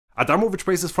Adamovic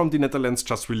Basses from the Netherlands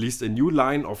just released a new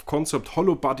line of concept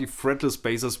hollow body fretless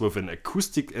basses with an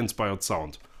acoustic inspired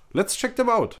sound. Let's check them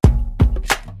out!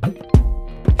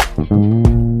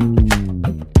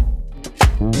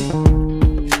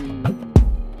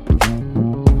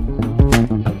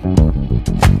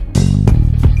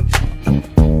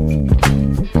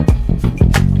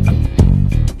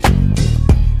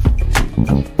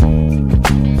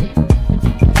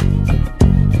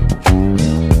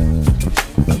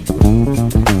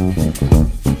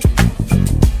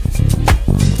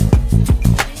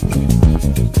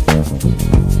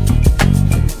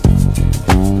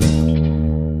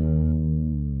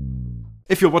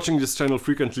 If you're watching this channel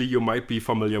frequently, you might be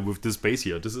familiar with this bass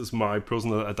here. This is my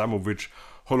personal Adamovic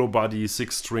hollow body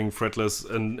 6-string fretless,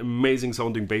 an amazing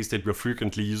sounding bass that we're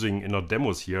frequently using in our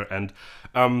demos here. And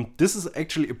this is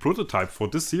actually a prototype for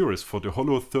this series, for the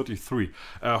HOLLOW33.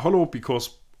 Hollow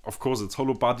because of course it's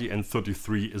hollow body, and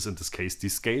 33 is in this case the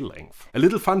scale length. A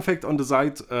little fun fact on the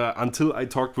side, until I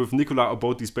talked with Nikola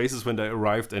about these basses when they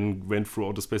arrived and went through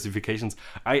all the specifications,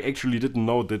 I actually didn't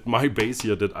know that my bass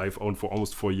here that I've owned for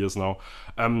almost 4 years now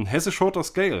has a shorter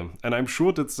scale, and I'm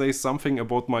sure that says something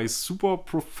about my super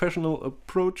professional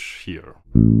approach here.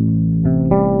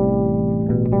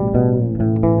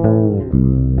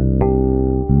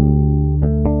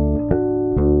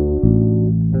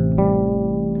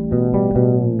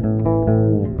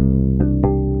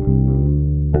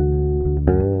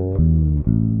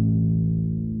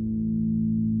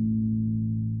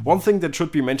 One thing that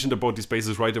should be mentioned about these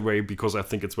basses right away, because I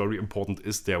think it's very important,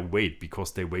 is their weight,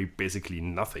 because they weigh basically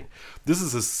nothing. This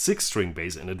is a 6-string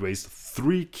bass and it weighs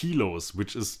 3 kilos,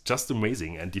 which is just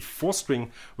amazing, and the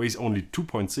 4-string weighs only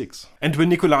 2.6. And when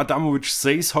Nikola Adamovic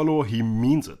says hollow, he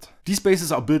means it. These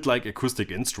basses are built like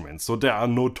acoustic instruments, so there are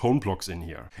no tone blocks in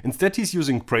here. Instead he's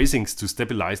using bracings to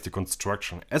stabilize the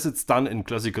construction, as it's done in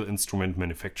classical instrument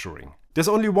manufacturing. There's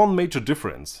only one major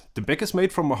difference. The back is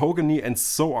made from mahogany and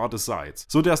so are the sides.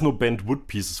 So there's no bent wood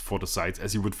pieces for the sides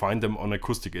as you would find them on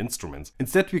acoustic instruments.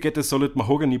 Instead we get a solid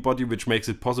mahogany body, which makes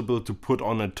it possible to put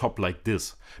on a top like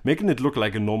this, making it look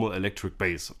like a normal electric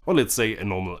bass, or let's say a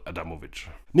normal Adamovic.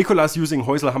 Nikola is using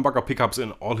Häusler Hamburger pickups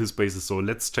in all his basses, so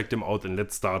let's check them out, and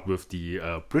let's start with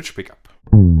the bridge pickup.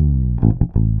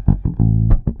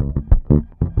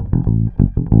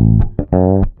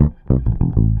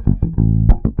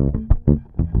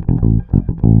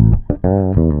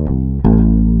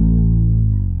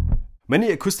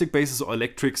 Many acoustic basses or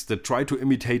electrics that try to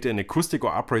imitate an acoustic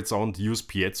or upright sound use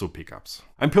piezo pickups.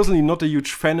 I'm personally not a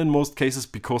huge fan in most cases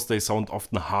because they sound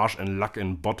often harsh and lack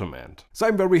in bottom end. So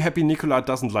I'm very happy Nikola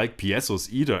doesn't like piezos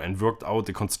either and worked out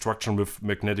the construction with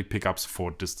magnetic pickups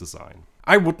for this design.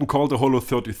 I wouldn't call the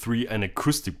HOLLOW33 an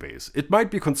acoustic bass. It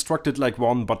might be constructed like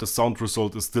one, but the sound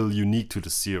result is still unique to the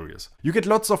series. You get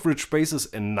lots of rich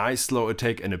basses, a nice slow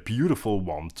attack and a beautiful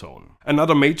warm tone.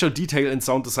 Another major detail in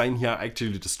sound design here are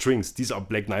actually the strings. These are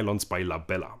black nylons by La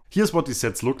Bella. Here's what these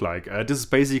sets look like. This is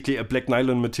basically a black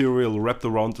nylon material wrapped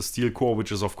around a steel core,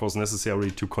 which is of course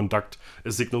necessary to conduct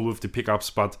a signal with the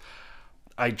pickups, but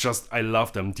I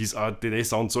love them. They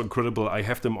sound so incredible. I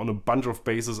have them on a bunch of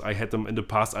basses. I had them in the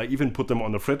past. I even put them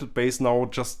on a fretted bass now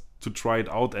just to try it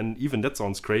out, and even that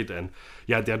sounds great. And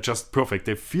yeah, they're just perfect.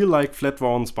 They feel like flat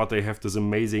ones, but they have this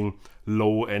amazing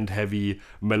low and heavy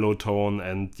mellow tone,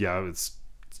 and yeah, it's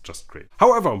just great.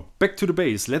 However, back to the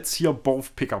bass. Let's hear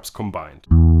both pickups combined.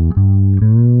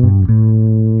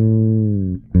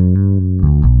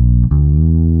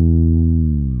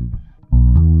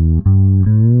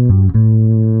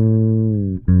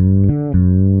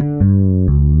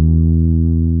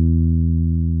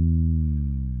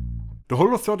 The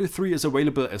HOLLOW33 is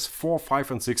available as 4,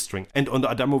 5 and 6 string, and on the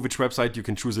Adamovic website you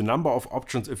can choose a number of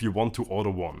options if you want to order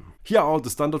one. Here are all the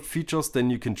standard features. Then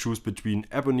you can choose between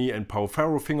ebony and Pau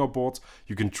Ferro fingerboards,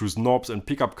 you can choose knobs and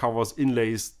pickup covers,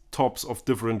 inlays, tops of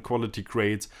different quality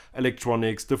grades,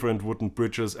 electronics, different wooden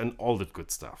bridges and all that good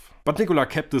stuff. But Nikola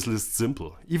kept this list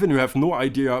simple. Even if you have no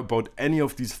idea about any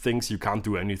of these things, you can't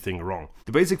do anything wrong.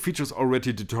 The basic features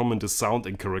already determine the sound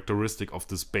and characteristic of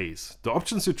this bass. The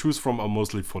options you choose from are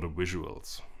mostly for the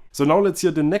visuals. So now let's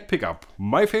hear the neck pickup,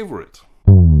 my favorite.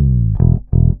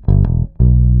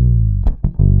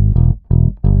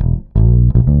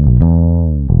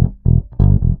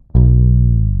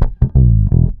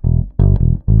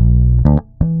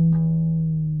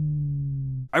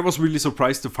 I was really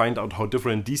surprised to find out how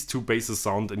different these two basses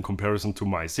sound in comparison to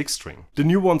my 6-string. The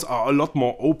new ones are a lot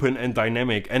more open and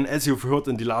dynamic, and as you've heard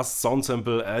in the last sound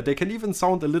sample, they can even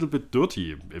sound a little bit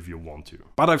dirty if you want to.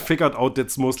 But I figured out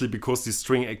that's mostly because the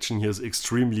string action here is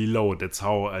extremely low. That's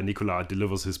how Nikola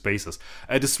delivers his basses.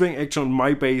 The string action on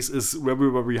my bass is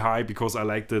very high because I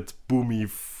like that boomy,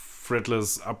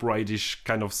 fretless, uprightish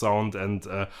kind of sound, and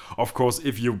of course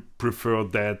if you prefer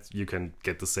that, you can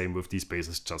get the same with these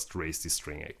basses, just raise the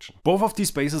string action. Both of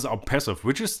these basses are passive,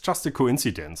 which is just a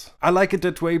coincidence. I like it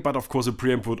that way, but of course a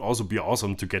preamp would also be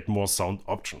awesome to get more sound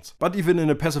options. But even in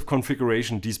a passive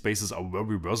configuration, these basses are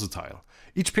very versatile.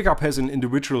 Each pickup has an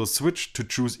individual switch to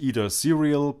choose either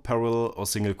serial, parallel or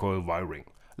single coil wiring.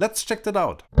 Let's check that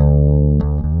out.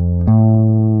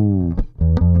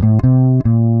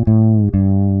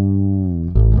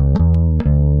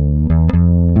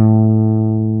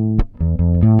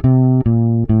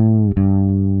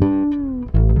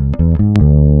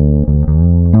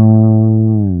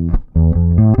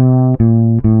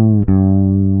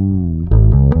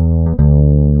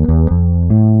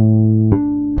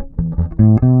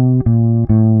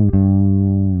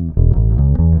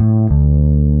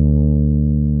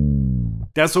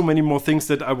 There are so many more things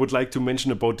that I would like to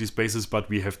mention about these basses, but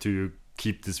we have to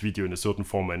keep this video in a certain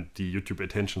form, and the YouTube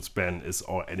attention span is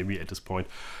our enemy at this point.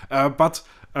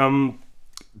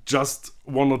 Just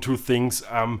one or two things.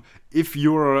 If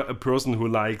you're a person who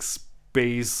likes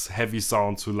bass heavy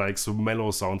sounds, who likes mellow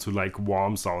sounds, who like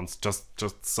warm sounds,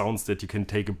 just sounds that you can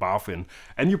take a bath in,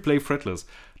 and you play fretless,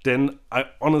 then I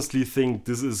honestly think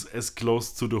this is as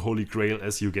close to the holy grail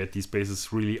as you get. These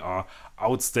basses really are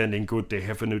outstanding good. They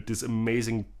have this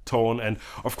amazing tone, and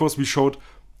of course we showed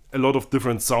a lot of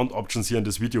different sound options here in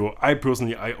this video. I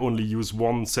only use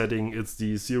one setting. It's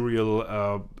the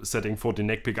serial setting for the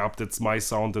neck pickup. That's my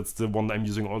sound. That's the one I'm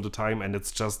using all the time, and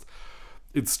it's just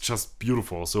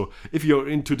beautiful. So if you're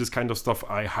into this kind of stuff,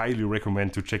 I highly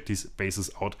recommend to check these basses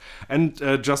out. And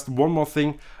just one more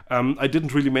thing, I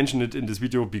didn't really mention it in this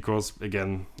video because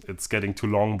again it's getting too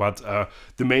long, but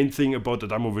the main thing about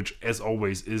Adamovic, as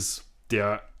always, is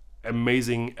their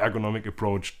amazing ergonomic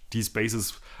approach. These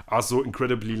basses are so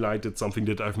incredibly light. It's something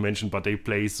that I've mentioned, but they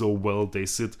play so well, they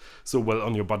sit so well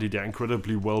on your body, they're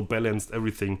incredibly well balanced,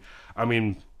 everything. I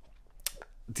mean,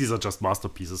 these are just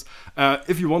masterpieces.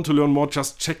 If you want to learn more,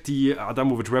 just check the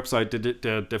Adamovic website.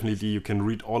 Definitely you can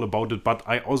read all about it, but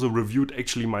I also reviewed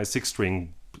actually my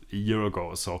 6-string a year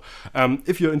ago. So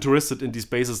if you're interested in these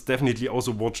basses, definitely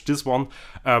also watch this one.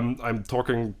 I'm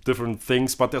talking different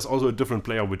things, but there's also a different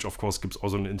player, which of course gives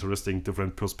also an interesting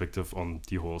different perspective on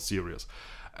the whole series.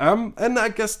 And I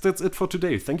guess that's it for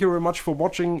today. Thank you very much for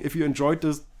watching. If you enjoyed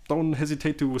this, don't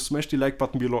hesitate to smash the like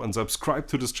button below and subscribe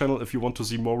to this channel if you want to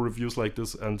see more reviews like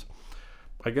this. And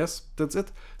I guess that's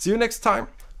it. See you next time.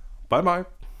 Bye bye.